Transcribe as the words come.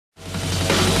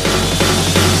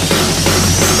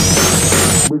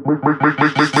Make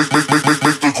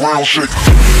the ground shake.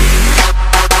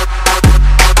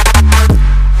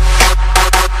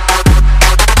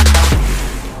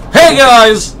 Hey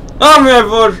guys, I'm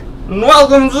Edward, and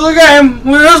welcome to the game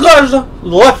WhosGlenister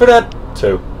Left 4 Dead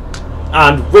 2.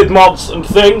 And with mods and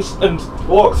things, and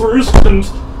walkthroughs, and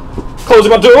closing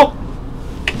my door.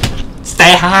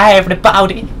 Stay high,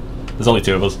 everybody. There's only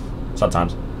 2 of us. Sad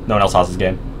times. No one else has this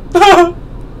game.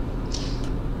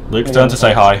 Luke's turn to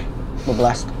say hi. We're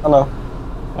blessed. Hello.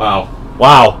 Wow.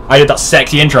 Wow. I did that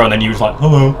sexy intro and then you was like,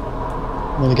 hello.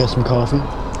 I'm gonna get some coffee.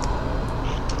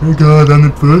 Hey guys, I'm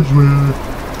in first round.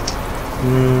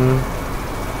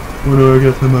 What do I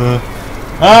get some,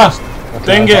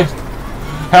 thingy.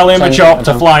 Helium chop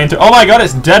to fly into. Oh my god,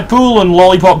 it's Deadpool and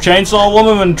Lollipop Chainsaw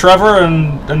Woman and Trevor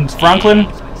and Franklin.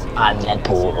 I'm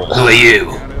Deadpool. Who are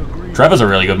you? Trevor's a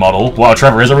really good model. Wow,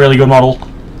 Trevor is a really good model.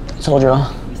 Told you.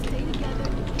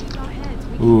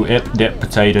 Ooh, dip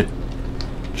potato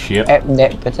chip.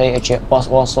 Dip potato chip.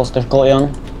 What's the difficulty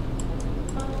on?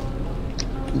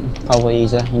 Probably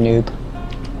easy, you noob.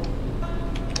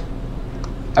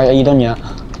 Are you done yet?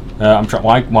 I'm trying.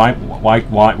 Why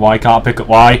can't I pick up?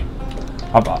 Why?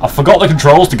 I forgot the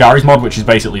controls to Gary's mod, which is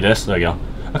basically this. There you go.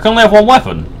 I can only have 1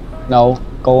 weapon. No.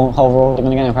 Go hover over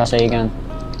them again and press A again.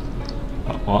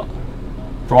 What?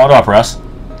 What do I press?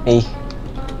 E.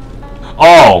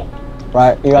 Oh!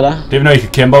 Right, you ready? Didn't even know you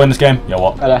could Kimbo in this game. Yeah,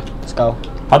 what? Ready? Let's go.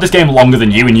 I've had this game longer than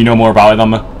you, and you know more about it than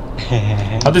me.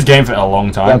 I've had this game for a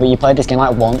long time. Yeah, but you played this game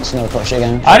like once and never touched it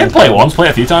again. I didn't play it once, play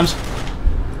it a few times.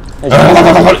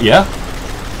 Yeah.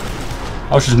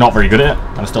 I was just not very good at it,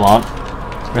 and I still aren't.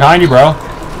 Behind you, bro.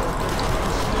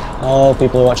 Oh,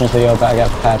 people who are watching this video better get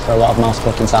prepared for a lot of mouse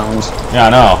clicking sounds. Yeah, I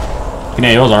know. You can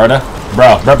hear yours already.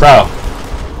 Bro.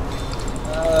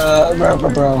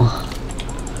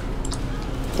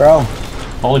 Bro.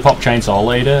 Lollipop Chainsaw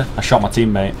lady. I shot my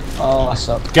teammate. Oh, I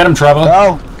suck. Get him, Trevor.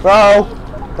 Bro.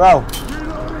 Bro.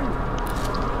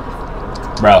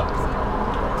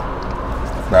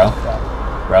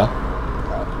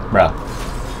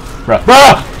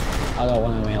 I don't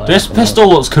want to melee. This pistol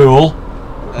looks cool.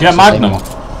 Yeah, Magnum.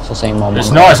 It's the same one. It's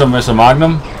not. It's a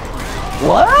Magnum.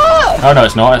 What? Oh no,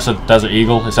 it's not. It's a Desert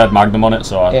Eagle. It said Magnum on it,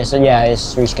 so. It's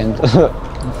reskinned.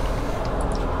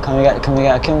 Can we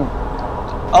get a kill?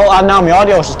 Oh, and now my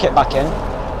audio's just kicked back in.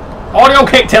 Audio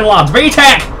kicked in, lads.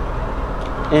 VTech.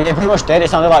 It pretty much did. It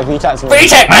sounded like VTech.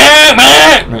 VTech,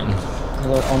 man.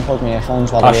 I unplugged my earphones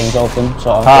while the game's open,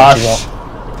 so I'll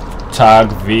Tag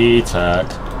VTech.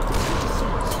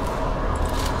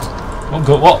 What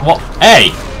good? What?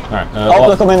 Hey! Alright, oh,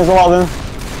 they're coming, there's a lot of them.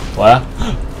 Where?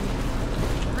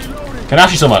 Can I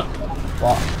ask you something?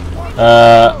 What?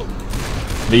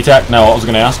 VTech? No, what was I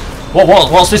going to ask?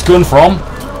 What's this gun from?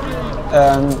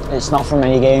 It's not from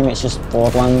any game, it's just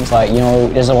Borderlands. Like, you know,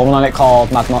 there's a woman on it called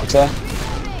Mad Moxie.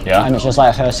 Yeah. And it's just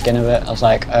like her skin of it as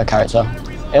like a character.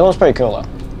 It looks pretty cool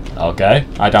though. Okay,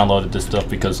 I downloaded this stuff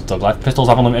because Thug Life pistols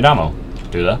have unlimited ammo.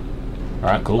 Do they?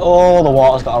 Alright, cool. Oh, the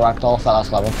water's got a ragdoll. That's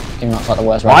clever. Even though it's like the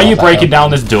worst. Why are you breaking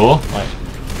down this door? Like.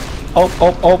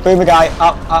 Oh, boomer guy.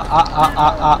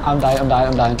 I'm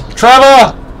dying.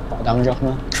 Trevor! What damage off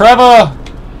me? Trevor!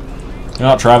 You're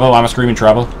not Trevor, I'm a screaming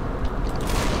Trevor.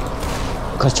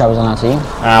 Because Trevor's on our team.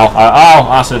 Ow,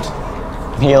 ow, acid.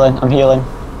 I'm healing.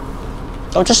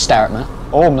 Don't just stare at me.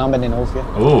 Oh, now I'm bending over you.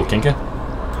 Ooh, kinky.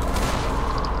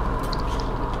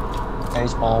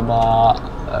 Baseball bat.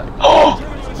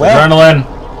 Adrenaline!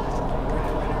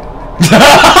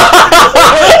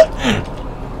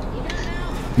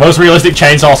 Most realistic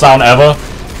chainsaw sound ever.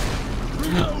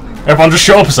 Everyone just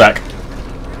shut up a sec.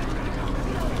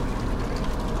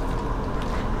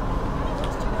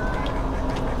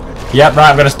 Yep, right,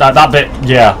 I'm gonna start that bit.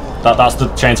 Yeah, that's the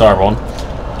chainsaw, everyone.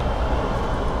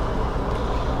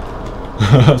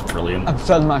 That's brilliant. I'm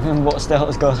fed Magnum, but still,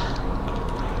 it's good.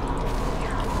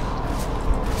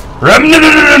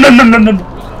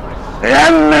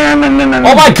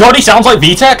 Oh my god, he sounds like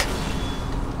VTech.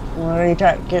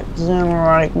 VTech gets him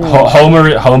right now. Homer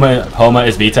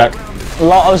is VTech. A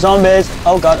lot of zombies.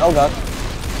 Oh god.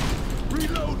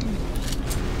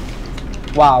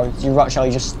 Wow, you Rochelle,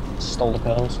 you just stole the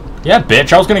pills. Yeah,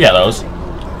 bitch, I was gonna get those. You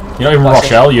don't even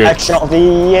Rochelle, you. Headshot of the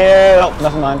year. Oh,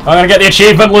 never mind. I'm gonna get the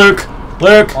achievement, Luke.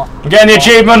 Luke, I'm getting the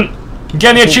achievement. I'm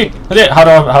getting the achievement. How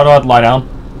do I lie down?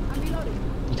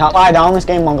 You can't lie down. This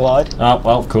game mongoloid. Oh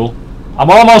well, cool. I'm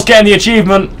almost getting the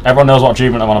achievement. Everyone knows what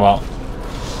achievement I'm on about.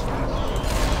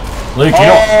 Luke, you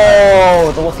know.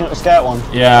 Oh, they're looking at the skirt one.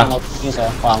 Yeah.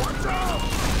 Wow.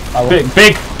 Big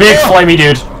flamey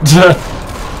dude.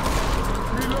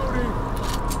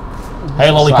 Hey,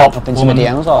 lollipop Up into woman. the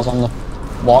DMs, I was on the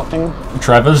walk thing.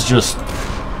 Trevor's just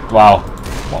Wow.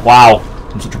 Wow.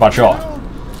 I'm such a bad shot.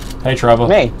 Hey, Trevor.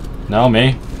 Me? No,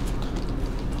 me.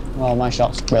 Well, my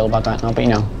shot's real bad right now, but you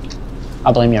know.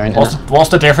 I blame your internet. What's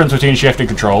the difference between shift and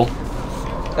control?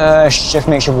 Shift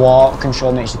makes you walk,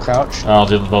 control makes you crouch. Oh,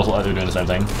 they both look like they're doing the same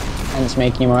thing. And it's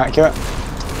making you more accurate.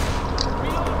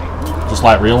 Just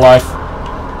like real life.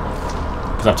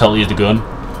 Because I've totally used a gun.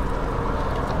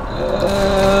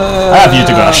 I have used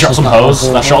a gun. I shot some hose.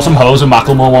 I shot some hose with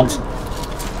Macklemore once.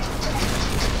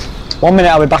 1 minute,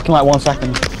 I'll be back in like 1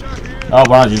 second. Oh,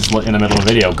 wow, you're just in the middle of a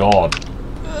video. God.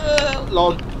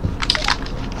 Lord.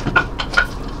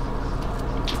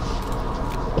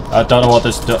 I don't know what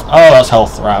this does. Oh, that's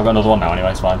health. Right, I've got another one now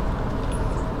anyway, it's fine.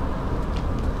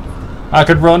 I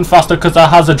could run faster because that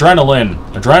has adrenaline.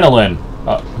 Adrenaline.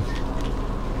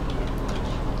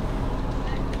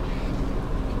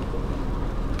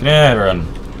 Yeah, run.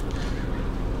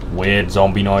 Weird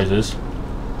zombie noises.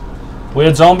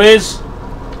 Weird zombies.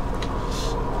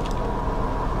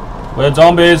 Weird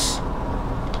zombies.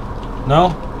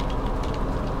 No?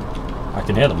 I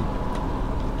can hear them.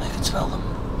 I can smell them.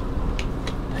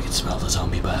 I can smell the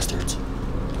zombie bastards.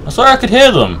 I swear I could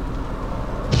hear them.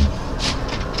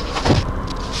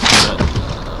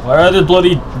 Where are the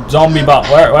bloody zombie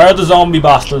where are the zombie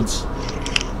bastards?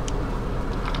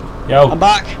 Yo. I'm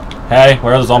back. Hey,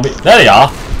 where are the zombies? There they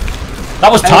are.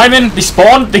 That was timing. They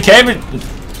spawned. They came in.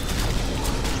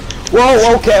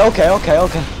 Whoa, okay.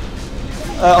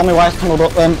 On my wife's tumbled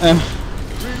up.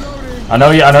 I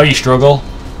know you struggle.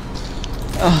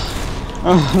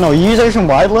 No, you use everything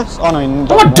wireless. Oh no, you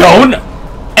No, I don't.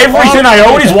 Everything I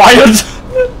own is wired.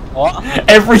 What?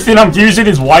 Everything I'm using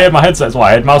is wired. My headset's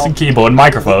wired. Mouse and keyboard,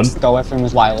 microphone. Go everything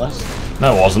was wireless.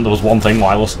 No, it wasn't. There was one thing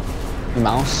wireless. Your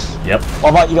mouse. Yep. What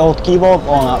about your old keyboard?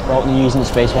 Oh, that broke. You're using the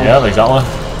space one. Yeah, exactly.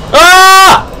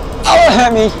 Ah! Oh, it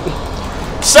hurt me.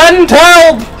 Send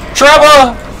help!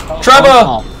 Trevor! Trevor!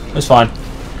 Oh. It's fine.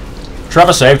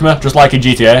 Trevor saved me, just like in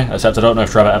GTA, except I don't know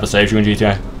if Trevor ever saved you in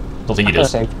GTA. Don't think he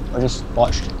does. I just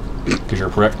watched. Because you're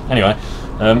a prick. Anyway,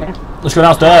 let's go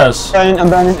downstairs. I'm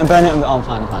burning. Oh, I'm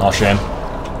fine. Oh, shame.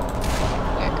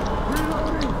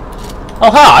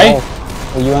 Oh, hi!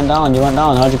 Oh, you went down.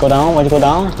 How'd you go down? Where'd you go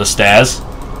down? The stairs.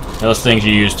 Those things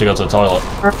you use to go to the toilet.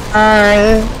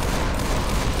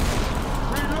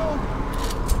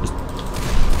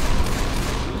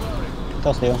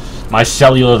 Go steal. My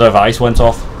cellular device went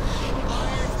off.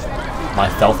 My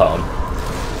cell phone.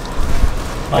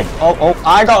 Like, Oh,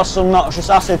 I got some noxious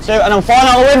acid too, and I'm falling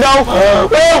out the window!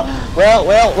 Well.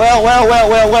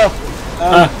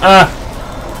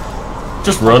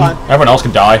 just run. fine. Everyone else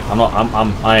can die.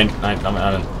 I ain't.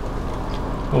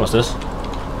 Oh, what's this?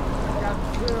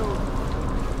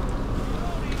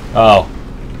 Oh.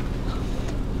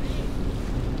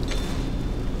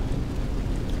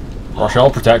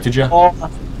 Rochelle protected you. Oh,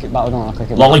 don't look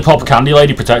Lollipop Candy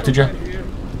Lady protected you.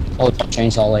 Lollipop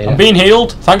chainsaw lady. I'm being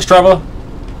healed. Thanks, Trevor.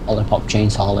 Lollipop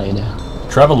chainsaw lady.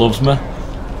 Trevor loves me.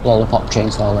 Lollipop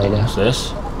chainsaw lady. What's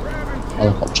this?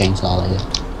 Lollipop chainsaw lady.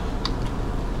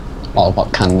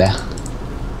 Lollipop candy.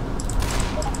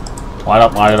 Why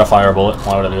did I fire a bullet?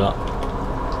 Why would I do that?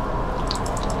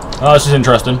 Oh, this is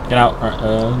interesting. Get out. Right,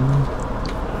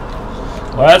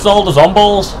 where's all the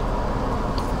zombies?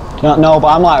 No, but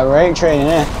I'm like rate training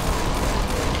here.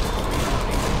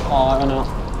 Oh, I don't know.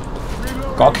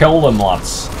 Gotta kill them,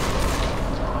 lads.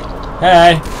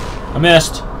 Hey, I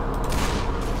missed.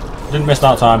 Didn't miss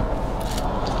that time.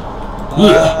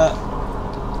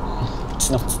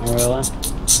 Nothing really.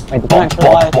 Wait, did you actually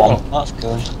light? Oh, that's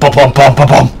cool.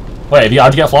 Wait,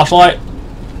 how'd you get a flashlight?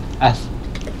 F.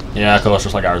 Yeah, of course,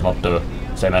 just like ours, not duh.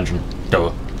 Same engine.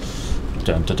 Duh.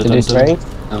 Dun, dun, dun, Did dun, it dun. trade?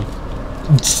 No.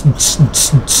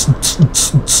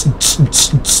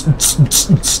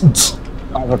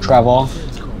 Over Trevor.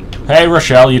 Hey,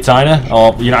 Rochelle, you tiny?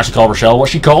 Oh, you're not actually called Rochelle.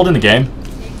 What's she called in the game?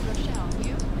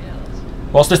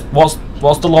 What's this? What's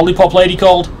the lollipop lady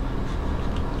called?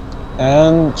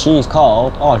 She's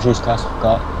called. Oh, Jesus Christ, I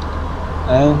forgot.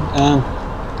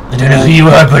 I don't know who you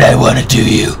are, but I want to do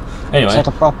you. Anyway. Set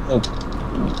a proper,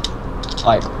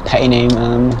 like, petty name.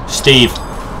 Steve.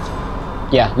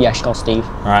 Yeah, she's called Steve.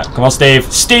 Alright, come on,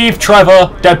 Steve. Steve, Trevor,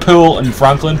 Deadpool, and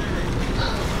Franklin.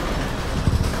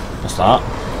 What's that?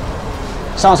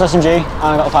 Silenced SMG, and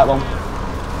I got a pipe bomb.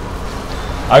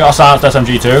 I got a silenced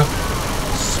SMG too.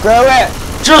 Screw it!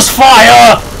 Just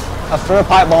fire! I threw a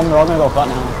pipe bomb, they're all gonna go flat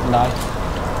now and die.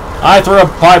 I threw a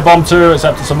pipe bomb too,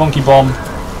 except it's a monkey bomb.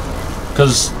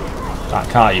 Because I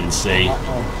can't even see. Oh,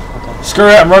 okay. Screw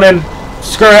it, I'm running.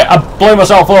 Screw it, I blew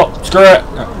myself up. Screw it.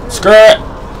 Screw it.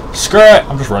 Screw it.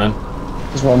 I'm just running.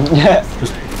 Just run.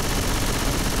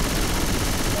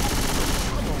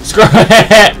 Just Screw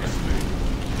it!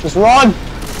 Just run!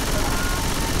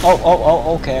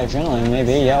 Oh, okay, adrenaline,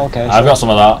 maybe, yeah, okay. I've got some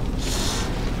of that.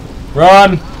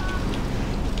 Run!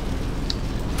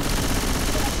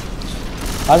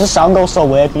 Why does the sound go so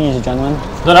weird when you use adrenaline?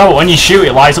 I don't know, but when you shoot,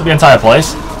 it lights up the entire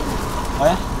place. Oh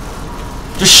yeah?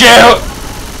 Just shoot!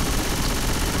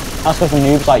 That's good for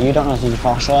noobs like you, don't know how to use a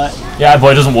flashlight. Yeah,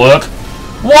 but it doesn't work.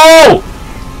 Whoa!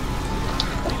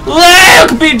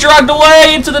 Luke! Being dragged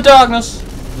away into the darkness.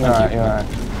 You're alright.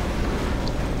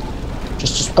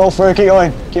 Just go for it, keep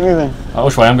going, keep moving. Oh,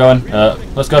 which way I'm going?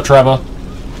 Let's go Trevor.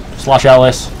 /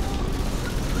 Alice.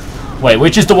 Wait,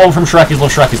 which is the one from Shrek's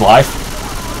Love Shrek's Life?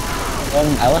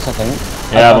 Ellis, I think.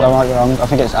 Yeah, I might be wrong. I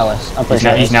think it's Ellis. I'm pretty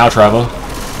sure he's now Trevor.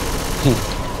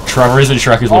 Trevor is in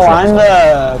Shrek's Love Shrek's I'm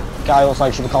Life. the guy who looks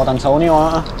like should be called Antonio,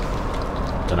 aren't I?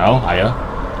 Dunno, are you?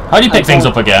 How do you pick things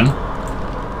up again?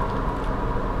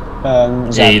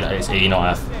 Z. It's E,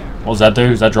 not F. What does that do?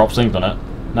 Does that drop things, doesn't it?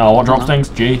 No, what drops things?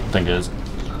 G? I think it is.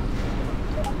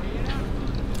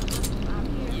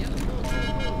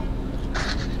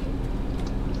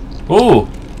 Ooh!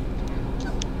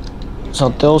 So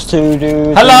those two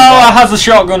dudes... Hello, I has a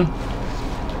shotgun!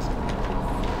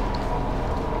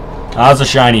 That's a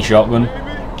shiny shotgun.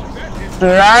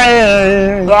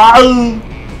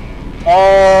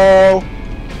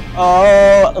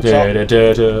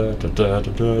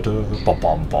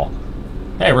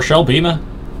 Hey, Rochelle Beamer.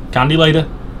 Candy Lady.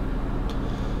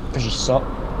 Because you suck. I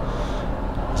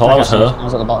thought that was her. I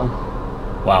was at the bottom.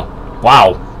 Wow.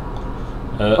 Wow.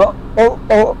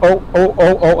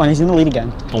 And he's in the lead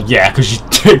again. Well, yeah, because you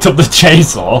picked up the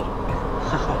chainsaw.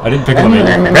 I didn't pick up the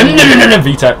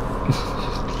VTech.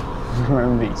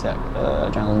 Remember VTech.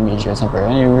 Adrenaline media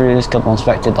temporary. You really just got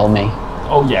unexpected on me.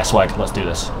 Oh, yeah, swag. Let's do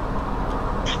this.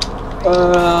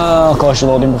 Of course, you're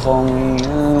loading before me.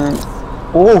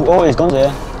 Oh, his gun's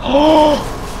here.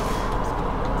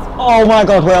 Oh my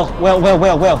god, Will,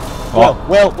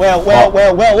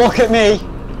 look at me!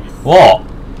 What?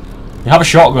 You have a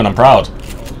shotgun, I'm proud.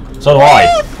 So do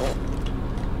I.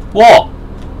 What?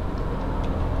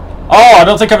 Oh, I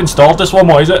don't think I've installed this one,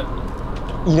 what is it?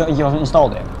 You haven't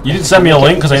installed it? You didn't send me a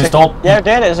link because I installed... Yeah, I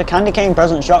did, it's a candy cane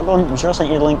present shotgun. I'm sure I sent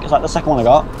you the link, it's like the second one I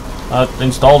got. I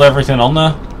installed everything on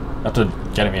there. I have to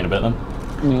get it me in a bit then.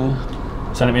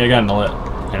 Yeah. Send it me again in a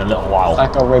little while.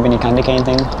 Like a ribbony candy cane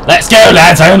thing. Let's go,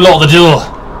 lads! I unlock the door!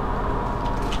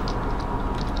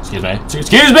 Excuse me.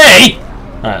 Excuse me!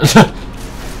 Alright.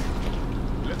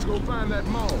 Let's go find that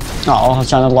mall. Oh, I was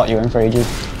trying to lock you in for ages.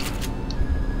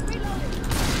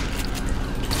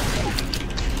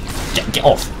 Get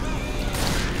off.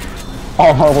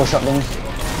 Oh, horrible shotguns.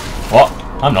 What?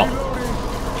 I'm not.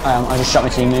 I am, I just shot my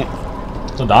teammate.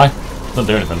 Don't die. Don't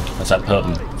do anything except hurt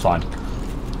them. It's fine.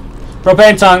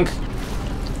 Propane tank.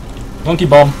 Monkey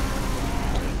bomb.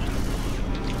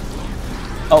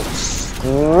 Oh,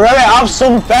 screw it, have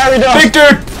some fairy dust! Big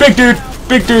dude! Big dude!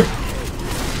 Big dude!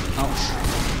 Ouch.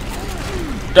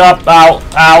 Up,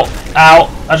 ow.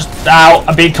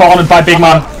 I'm being cornered by big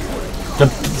man.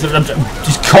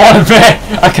 He's cornered me.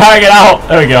 I can't get out.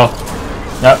 There we go.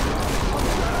 Yep.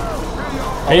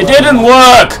 It didn't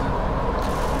work.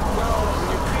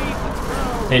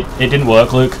 It didn't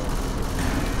work, Luke.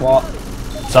 What?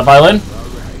 Is that violin?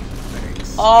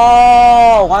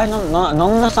 Oh, why none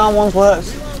of the sound ones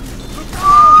works?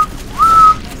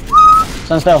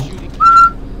 Stand still.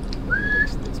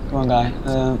 Come on, guy.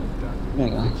 There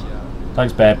you go.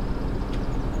 Thanks, babe.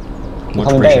 Much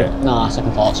Call me appreciated. babe? Nah,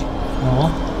 second thoughts.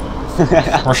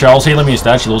 Rochelle's healing me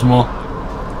instead. She loves more.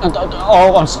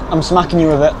 Oh, I'm smacking you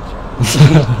with it.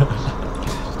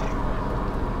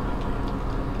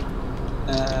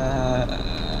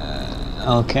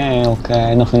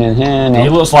 Okay, nothing in here. No. He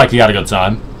looks like he had a good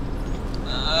time.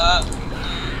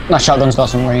 That shotgun's got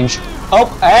some range. Oh,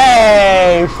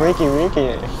 hey, freaky.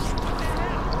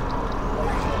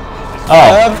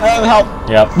 Oh. Help.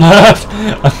 Yep.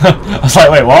 I was like,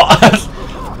 wait, what?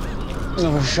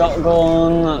 Another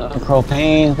shotgun, a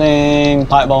propane thing,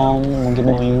 pipe bomb, monkey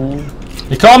bomb.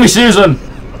 You call me Susan.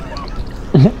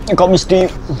 You got me,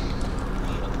 Steve.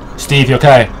 Steve, you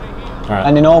okay? Alright.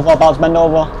 And you know what about to bend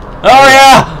over? Oh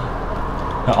yeah!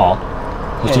 Uh-oh.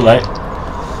 It's too late.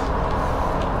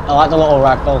 I like the little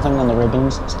ragdoll thing on the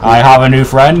ribbons. I have a new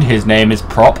friend. His name is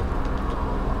Prop.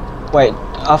 Wait,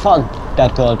 I thought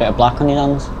Deadpool had a bit of black on his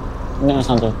hands. No, it's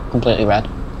not completely red.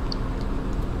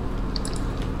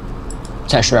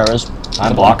 Texture errors.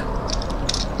 I'm black.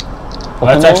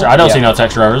 I don't see no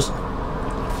texture errors.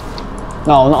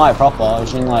 No, not like proper. I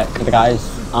was in like the guy's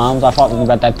arms. I thought the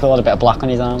red Deadpool had a bit of black on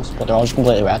his arms, but they're all just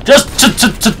completely red. Just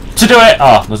to do it.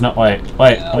 Oh, there's no wait.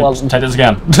 Well, take this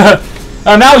again.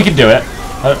 Oh, now we can do it.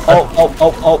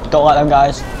 Oh, don't let them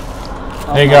guys.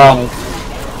 Oh, There you go.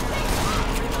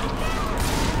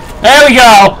 There we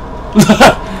go!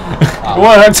 It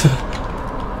worked!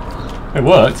 It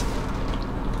worked.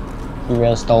 You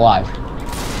really still alive?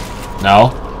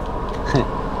 No.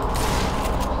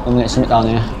 I'm gonna something down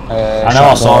here. I know,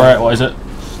 I saw it. What is it?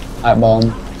 Light bomb.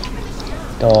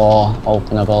 Door.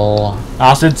 Openable.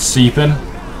 Acid seeping.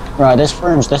 Right, this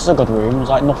is a good room. There's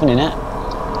like nothing in it.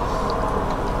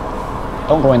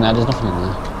 Don't go in there, there's nothing in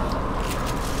there.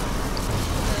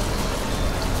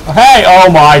 Hey! Oh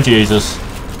my Jesus.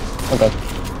 We're good.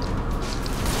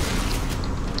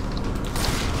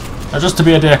 Just to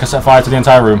be a dick, I set fire to the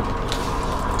entire room.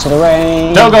 To the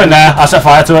rain. Don't go in there, I set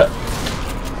fire to it.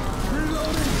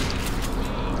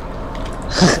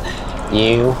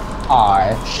 You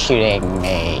are shooting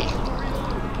me.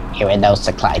 You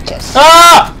endocyclitis.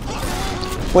 Ah!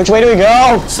 Which way do we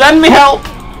go? Send me help!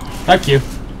 Thank you.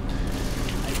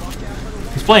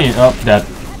 He's playing it up, dead.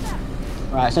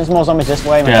 Right, since more zombies this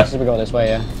way, Yeah. we go this way,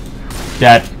 yeah.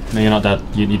 Dead. No, you're not dead.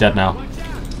 You're dead now.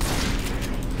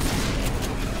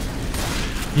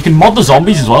 You can mod the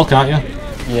zombies as well, can't you?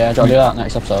 Yeah, do you want to do that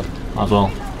next episode? Might as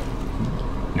well.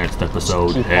 Next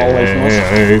episode. Keep away from us.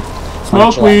 Hey.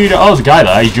 Smoke weed. Oh, there's a guy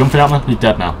there. He's jumping at me. He's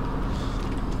dead now.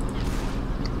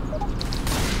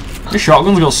 This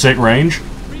shotgun's got sick range.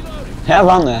 Hit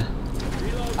around there.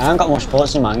 I haven't got much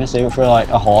bullets in mine. I'm gonna save it for like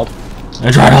a horde.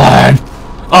 Adrenaline!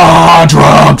 Ah,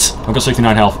 drugs! I've got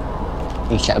 69 health.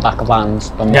 You check the back of vans.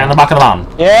 Get in the back of the van.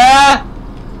 Yeah!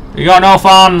 You got no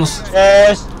fans!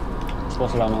 Yes!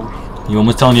 Supposed to run on. Your mum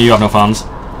was telling you you have no fans.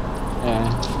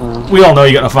 Yeah. We all know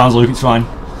you got no fans, Luke. It's fine.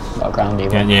 Got a ground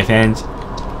even. Get your fans.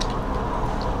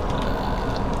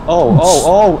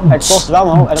 Oh! Explosive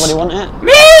ammo. Anybody want it?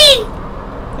 Me!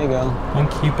 There you go.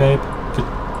 Thank you, babe. Good.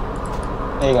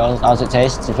 There you go. How's it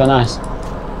taste? Does it feel nice?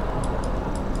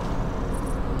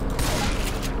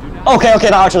 Okay,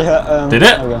 that actually hurt. Did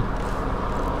it? There we go.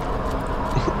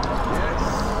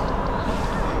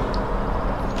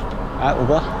 Alright, we'll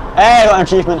go. Hey, got an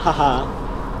achievement, haha.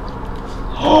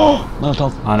 Oh, no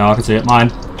top. I know, I can see it.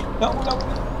 Mine. No.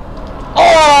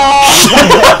 Oh!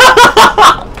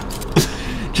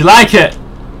 Do you like it?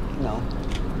 No.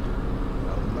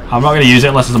 I'm not going to use it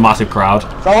unless there's a massive crowd.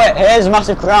 Throw it. Here's a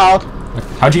massive crowd.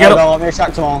 How'd you get up? Let me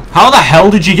extract them all. How the hell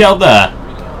did you get up there?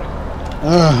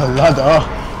 Ladder.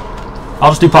 I'll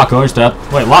just do parkour instead.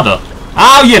 Wait, ladder?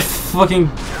 Ow, you fucking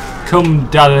cum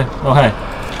daddy. Oh, hey.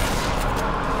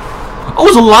 Oh,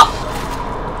 there's a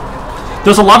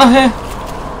There's a ladder here?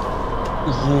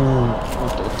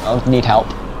 I need help.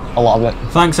 A lot of it.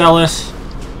 Thanks, Ellis.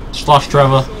 /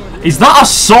 Trevor. Is that a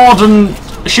sword and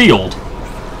shield?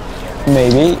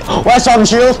 Maybe. Where's Sword and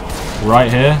Shield?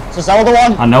 Right here. It's the Zelda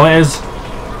one. I know it is.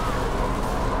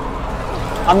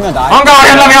 I'm gonna die. I'm going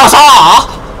in Leviosa!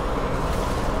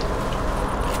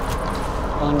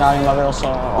 I'm dying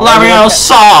Leviosa.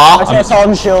 Leviosa! I want Sword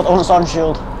and Shield. I want Sword and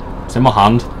Shield. It's in my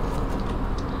hand.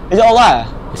 Is it all there?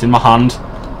 It's in my hand.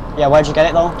 Yeah, where'd you get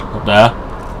it though? Up there.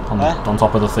 On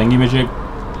top of the thingy majig.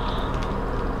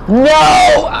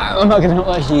 No! I'm not giving up.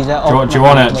 Let's use it. Do you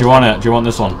want it? Do you want it? Do you want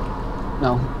this one?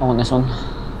 No, I want this one.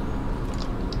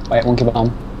 Wait, monkey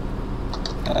bomb.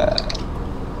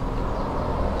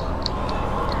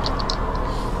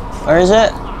 Where is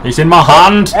it? It's in my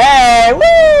hand. Hey! Woo!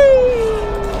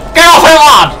 Get off it,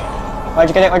 lad! Where'd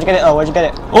you get it? Where'd you get it? Oh, where'd you get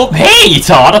it? Up here, you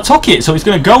tard. I took it, so it's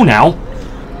going to go now.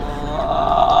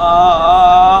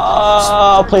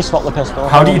 Please swap the pistol.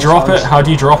 How do you drop it? How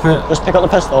do you drop it? Just pick up the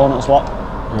pistol and it'll swap.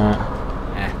 Right.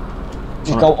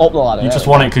 Just go up the ladder. You just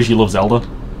want it because you love Zelda.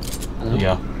 There you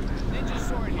go.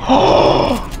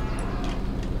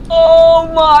 Oh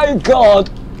my god!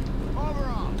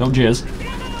 Don't jizz.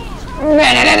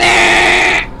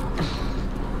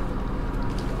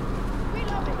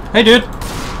 Hey, dude.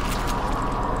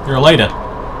 You're a lady.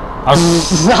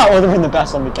 That would have been the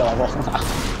best zombie kill ever.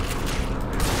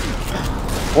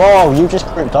 Whoa, you just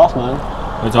creeped off, man. What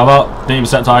are you talking about? Didn't even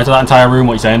set fire to that entire room,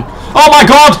 what are you saying? Oh my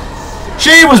god!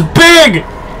 She was big!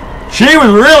 She was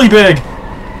really big!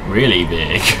 Really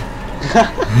big.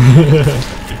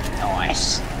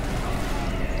 Nice.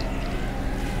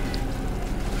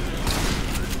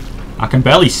 I can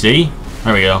barely see.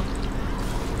 There we go.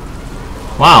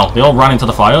 Wow, they all ran into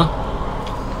the fire.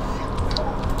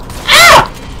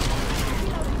 Ah!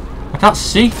 I can't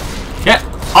see. Get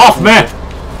off me!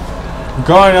 I'm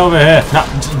going over here.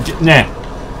 Nah.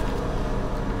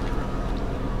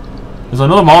 There's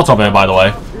another Molotov here, by the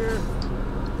way.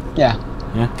 Yeah.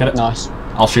 Yeah, get it. Nice.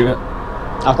 I'll shoot it.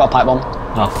 I've got a pipe bomb.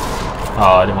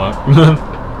 Oh, it didn't work.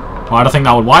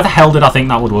 Why the hell did I think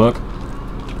that would work?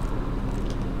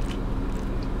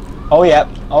 Oh yeah.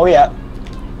 Oh yeah.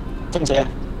 Things here.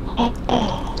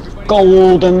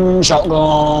 Golden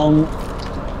shotgun.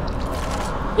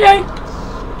 Yay!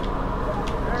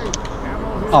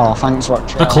 Oh, thanks,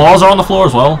 Roger. The claws are on the floor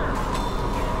as well.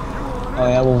 Oh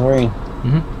yeah, Wolverine.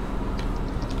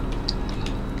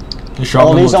 The shotgun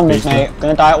All these looks zombies, beastly. mate.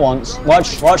 Gonna die at once.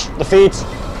 Watch, watch the feet.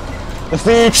 The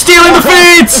feet. Stealing the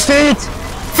feet! The feet.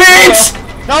 Feet!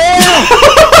 No!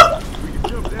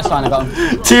 That's fine, I got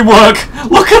him. Teamwork!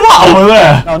 Look at that over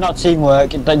there! No, not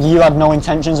teamwork. That you had no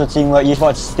intentions of teamwork. You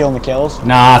thought to steal my kills.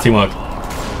 Nah, teamwork.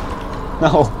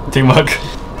 No. Teamwork.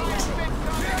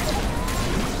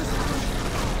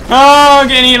 Oh,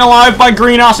 getting eaten alive by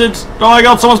green acid. Oh my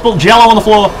god, someone spilled Jello on the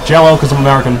floor. Jello, because I'm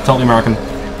American. Totally American.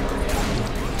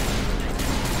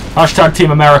 Hashtag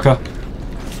Team America.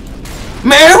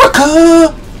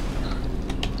 America!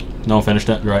 No one finished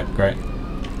it. Great, great.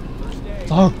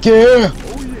 Fuck you!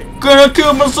 Gonna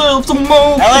kill myself some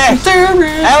more. Ellis!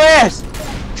 Ellis!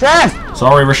 Trev!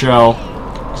 Sorry, Rochelle.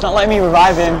 It's not letting me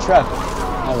revive him, Trev.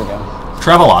 There we go.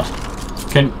 Trevor lad.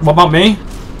 What about me?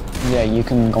 Yeah, you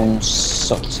can go and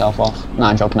suck yourself off. Nah,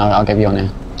 I'm joking. I'll give you on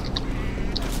here.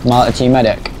 Am I a team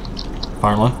medic?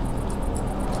 Apparently.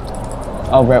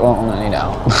 Oh, Brett won't let me need it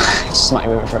out. Smack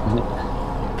you with it for a minute.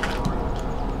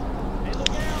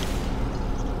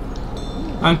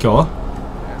 Thank you.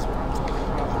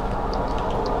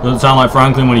 Doesn't sound like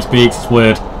Franklin when he speaks, it's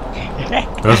weird.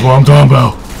 That's what I'm talking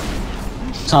about.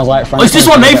 Sounds like Frank. Is this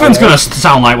what Nathan's gonna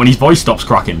sound like when his voice stops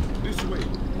cracking?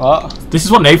 What? This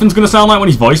is what Nathan's gonna sound like when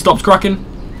his voice stops cracking?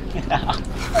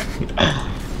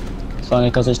 It's funny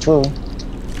because it's true.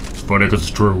 It's funny because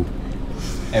it's true.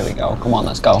 Here we go. Come on,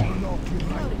 let's go.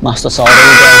 Master Sword, here we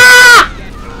go.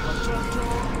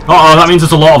 Uh oh, that means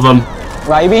there's a lot of them.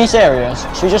 Right, you being serious?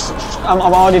 Should we just... I'm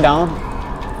already down.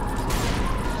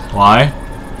 Why?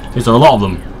 Is there a lot of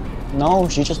them? No,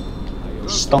 she just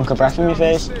stunk a breath in my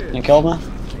face and it killed me.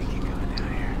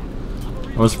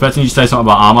 I was expecting you to say something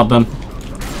about Ahmad then.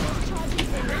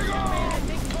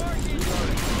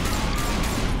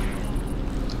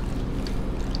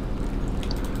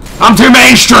 I'm too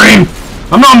mainstream!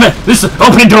 I'm not this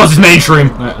opening doors is mainstream!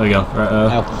 Right, there we go.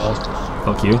 Right,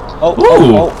 fuck you. Oh,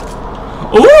 Ooh! oh,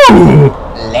 Ooh!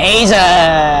 oh. Laser!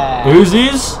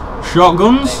 Uzis?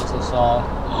 Shotguns? Laser sword.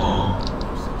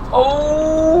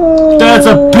 Oh! There's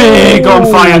a big on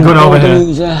fire gun over here.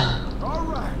 Laser.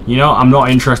 You know, I'm not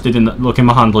interested in look in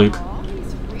my hand, Luke.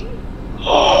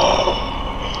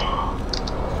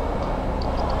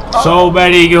 So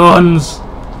many guns.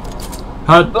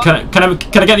 Can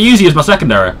I get the Uzi as my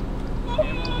secondary?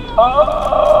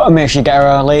 Make sure you get her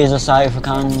a laser sight if I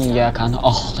can. Yeah, I can.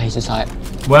 Oh, laser sight.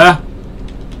 Where?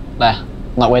 There.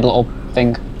 That weird little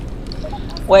thing.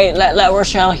 Wait, let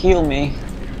Rochelle heal me.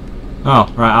 Oh,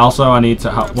 right. Also, I need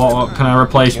to. What can I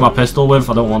replace my pistol with?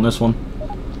 I don't want this one.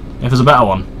 If there's a better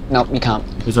one. Nope, you can't.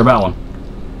 Is there a better one?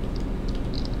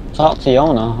 Talk to the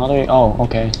owner. How do we? Oh,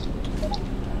 okay.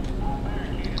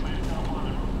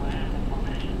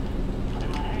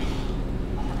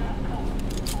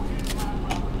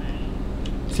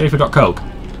 See if we got coke.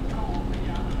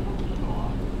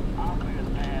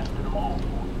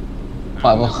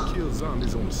 Whatever. Kill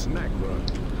zombies on a snack run.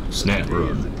 Snack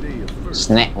run.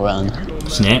 Snack run.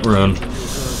 Snack run.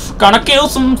 Gonna kill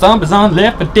some zombies on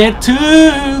Left 4 Dead 2.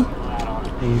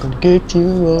 I'm gonna get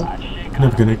you up.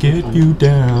 Never gonna get you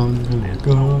down. Gonna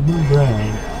go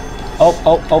around. Oh,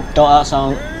 don't that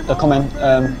sound. They're coming.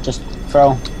 Just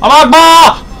throw. I'm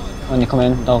Akbar! When you come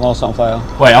in, they'll all set on fire.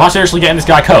 Wait, am I seriously getting this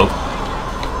guy coke?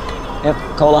 Yep,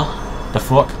 cola. The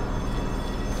fuck?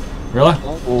 Really?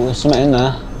 Oh, there's something in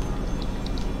there.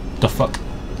 The fuck?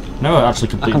 No, I actually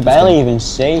I completely. can barely even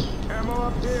see. Ammo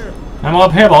up here. Ammo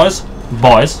up here, boys.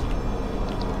 Boys.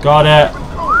 Got it.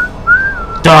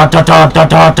 Da da da da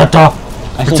da da da.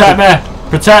 Protect me!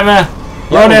 Protect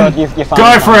me! Run in! You're fine, Go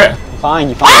you're for fine. it! You're fine,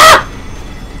 you're fine.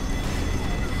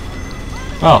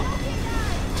 Oh.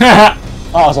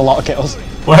 Oh, there's a lot of kills.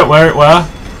 Where?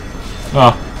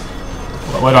 Oh.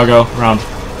 Where do I go? Round.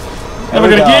 Never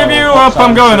we gonna go. give you up,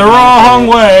 I'm going the wrong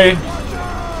way.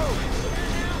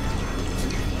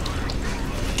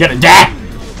 Get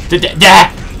it, da!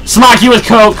 Smack you with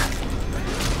coke!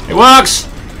 It works!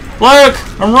 Look!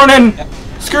 I'm running!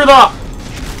 Screw that!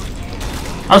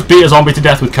 I just beat a zombie to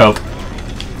death with coke.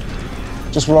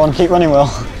 Just run, keep running, Will.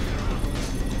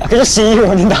 I can just see you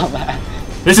running down there.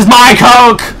 This is my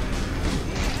coke!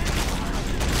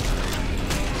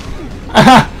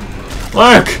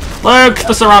 Luke!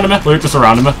 They're surrounding me. Luke, they're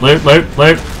surrounding me. Luke.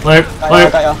 I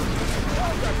got you.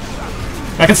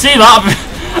 I can see that!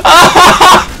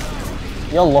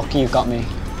 You're lucky you've got me.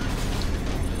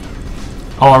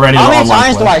 Already How got many online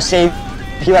times do play. I save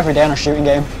you every day on a shooting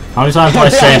game? How many times do I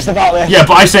Be honest save? about this. Yeah,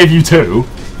 but I save you too.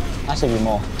 I save you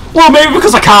more. Well, maybe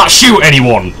because I can't shoot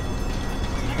anyone.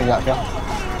 Exactly.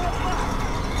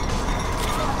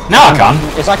 Now I can.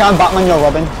 It's like I'm Batman, you're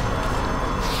Robin.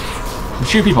 I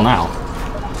shoot people now.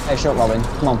 Hey, shoot Robin.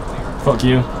 Come on. Fuck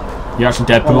you. You're actually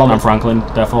Deadpool and I'm Franklin.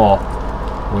 Therefore,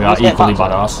 we are Let's get equally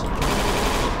back to it. badass.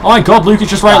 Oh my god, Luke,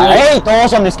 it's just right. I hate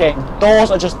doors on this game.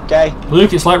 Doors are just gay.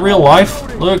 Luke, it's like real life.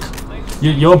 Look,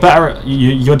 you're better.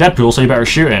 You're Deadpool, so you're better at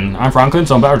shooting. I'm Franklin,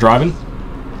 so I'm better at driving.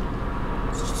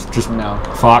 Just No.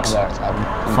 facts.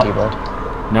 On keyboard.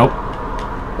 Nope.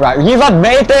 Right, you've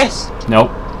admitted this.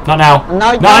 Nope. Not now.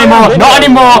 Now Not anymore. you're Not video.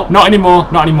 anymore. Not anymore.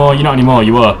 Not anymore. You're not anymore.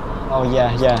 You were. Oh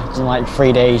yeah. In like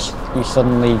 3 days, you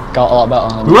suddenly got a lot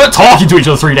better. We weren't talking to each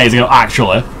other 3 days ago,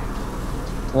 actually.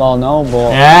 Well, no,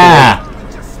 but Yeah.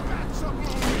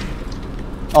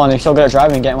 Oh, and you're so good at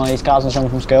driving, getting one of these cars and showing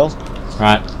from skills.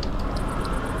 Right.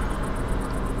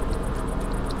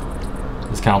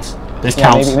 This counts. This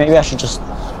Yeah, counts. maybe I should just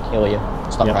heal you.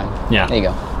 Stop Yep. crying. Yeah. There you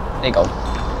go. There you go.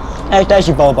 Hey, there's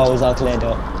your Bobos all cleared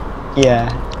up. Yeah.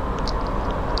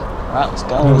 Right, let's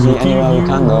go. Is there anywhere we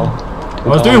can go? I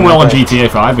was doing well on GTA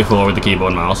 5 before with the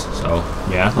keyboard and mouse, so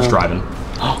yeah, that's driving.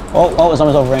 Oh,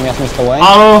 someone's over here. Yes, Mr. Wayne.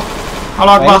 Hello.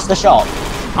 Hello, Wait, that's the shop.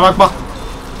 Hello, Akbar.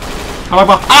 Hello,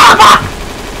 Akbar. Ah!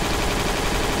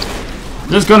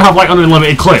 This is gonna have like an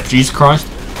unlimited clip. Jesus Christ.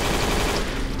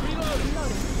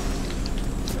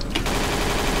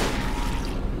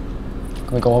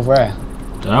 Can we go over here?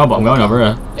 Don't know, but I'm going over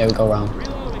here. Yeah, we go around.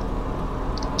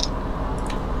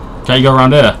 Can you go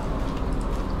around here?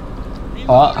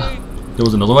 What? There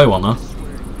was another way one though.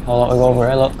 Oh, look, we go over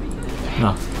here, look.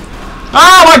 No.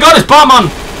 Oh my god, it's Batman!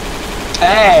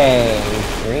 Hey,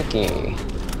 freaky.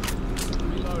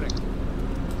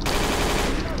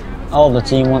 Oh, the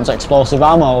team wants explosive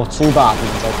ammo. Too bad.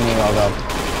 No, joking, here I'll go.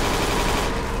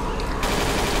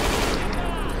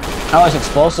 Oh, it's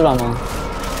explosive ammo.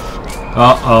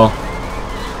 Uh-oh.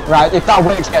 Right, if that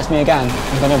witch gets me again,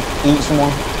 I'm gonna eat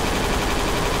someone.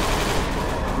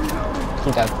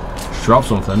 She's dead. Drop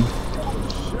something.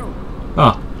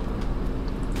 Oh.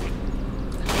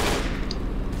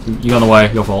 You got in the way,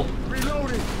 your fault.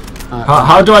 Right,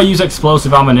 How do I use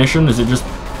explosive ammunition? Does it just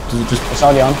it's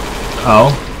already on.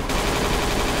 Oh.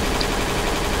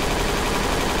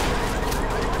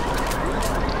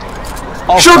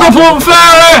 Oh, Sugar Plum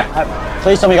Fairy!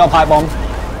 Please tell me you got a pipe bomb.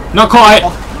 Not quite.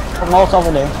 What Molotov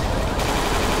will do.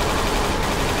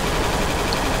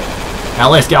 Now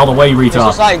let's get out of the way, It's retard.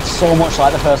 just like so much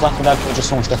like the first Left 4 Dead, but just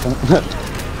so much different.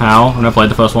 How? I've never played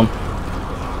the first one.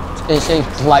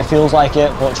 it like feels like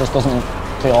it, but it just doesn't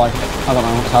feel like it. I don't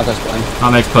know, it's hard to explain.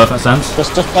 That makes perfect sense.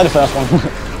 Just play the first one.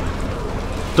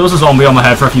 There was a zombie on my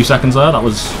head for a few seconds there. That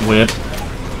was weird.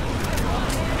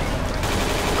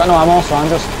 Got no ammo, so I'm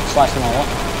just slicing all up.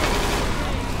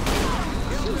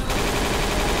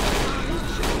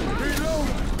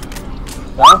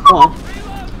 Right, come on.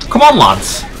 Come on,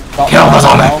 lads. Got Kill the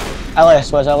zombie.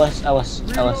 Ellis, where's Ellis? Ellis.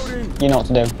 You know what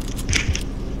to do.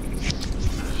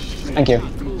 Thank you.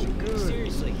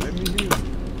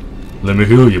 Let me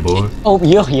heal you, boy. Oh,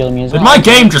 you're healing me as well. Did my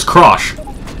game just crash?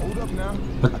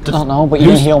 I don't know, but you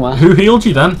didn't heal me. Who healed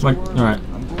you then? Like, alright.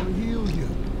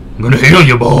 I'm gonna heal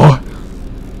you, boy.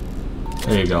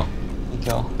 There you go. Thank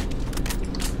you.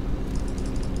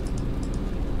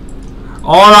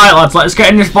 Alright, lads, let's get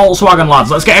in this Volkswagen,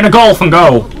 lads. Let's get in a Golf and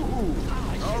go.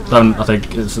 Then I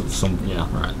think it's some. Yeah,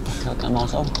 right. Got a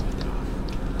Molotov.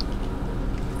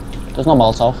 There's no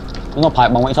Molotov. There's no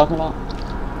pipe bomb. What are you talking about?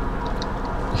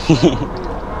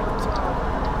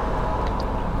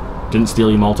 Didn't steal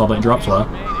your Molotov that you dropped, swear.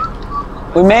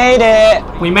 We made it!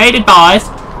 We made it, boys!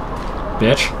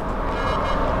 Bitch.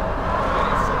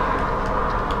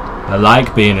 I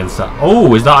like being inside.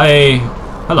 Oh, is that a...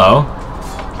 Hello.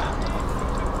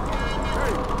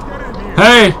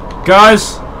 Hey,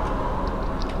 guys!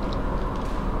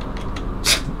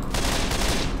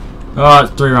 Oh,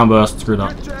 it's 3-round burst. Screw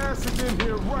that. Get your asses in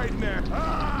here right now.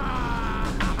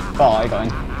 Oh, are you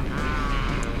going?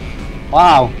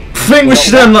 Wow. I think we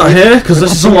should end that here, because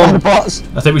this is a long... Bots.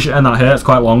 I think we should end that here, it's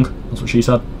quite long. That's what she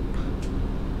said.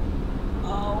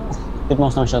 Did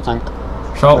most no shot tank.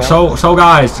 So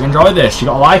guys, enjoy this. You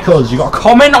gotta like us, you gotta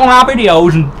comment on our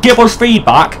videos and give us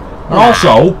feedback. And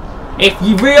also, if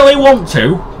you really want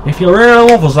to, if you really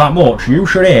love us that much, you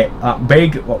should hit that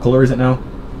big... What colour is it now?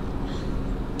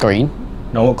 Green.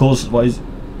 No, what colours? What is...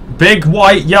 Big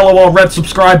white, yellow or red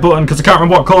subscribe button, because I can't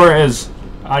remember what colour it is.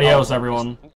 Adios, everyone.